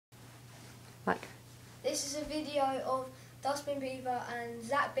Like. This is a video of Dustbin Beaver and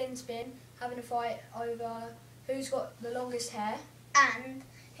Zack Binspin having a fight over who's got the longest hair and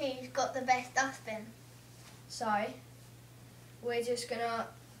who's got the best dustbin. So we're just gonna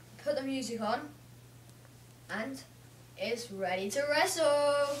put the music on and it's ready to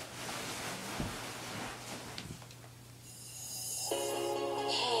wrestle.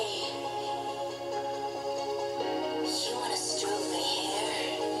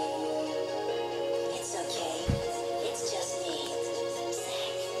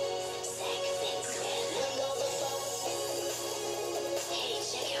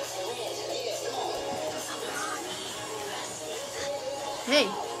 Hey,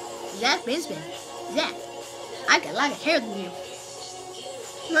 Zack Binspin. Zack, I got longer hair than you.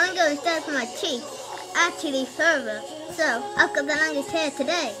 Mine goes down to my cheek, actually further, so I've got the longest hair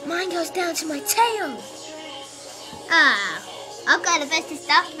today. Mine goes down to my tail. I've got the bestest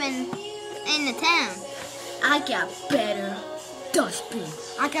dustbin in the town. I got better dustbin.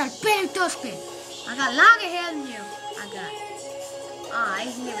 I got a better dustbin. I got longer hair than you. I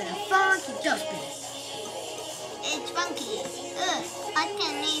live in a funky dustbin. It's funky. I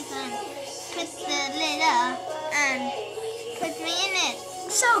can't even put the lid up and put me in it.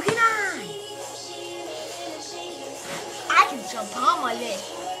 So can I. I can jump on my lid.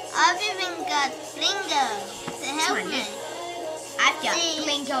 I've even got Blingo to help me. I've got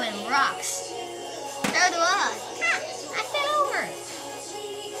Blingo and rocks. So do I. I fell over.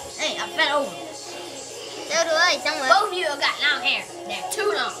 Hey, I fell over. So do I, somewhere. Both of you have got long hair. They're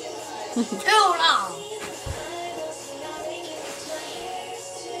too long. Too long.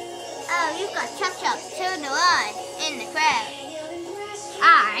 Oh, you've got Chop Chop. So do I, in the crowd.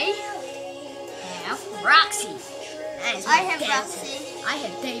 I have Roxy. I have Roxy. I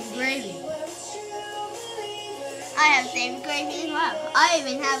have Dave Gravy. I have Dave Gravy as well. I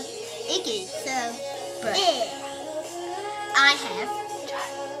even have Iggy, so but yeah. I have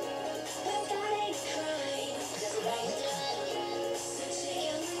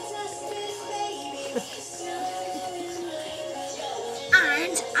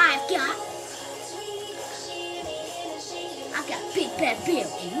and I've got Big Bad Bill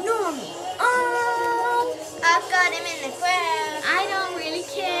and Normal. Oh, I've got him in the crowd. I don't really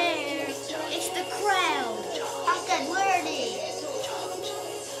care. It's the crowd. I've got Wordy. It's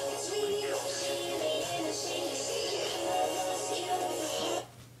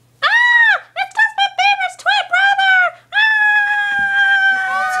Dustbin Beaver's twin brother!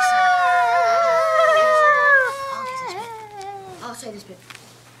 I'll say this bit.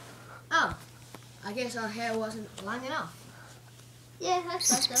 Oh, I guess our hair wasn't long enough. Yeah, that's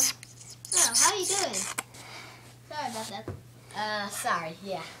so. Oh, how you doing? Sorry about that. Sorry,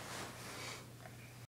 yeah.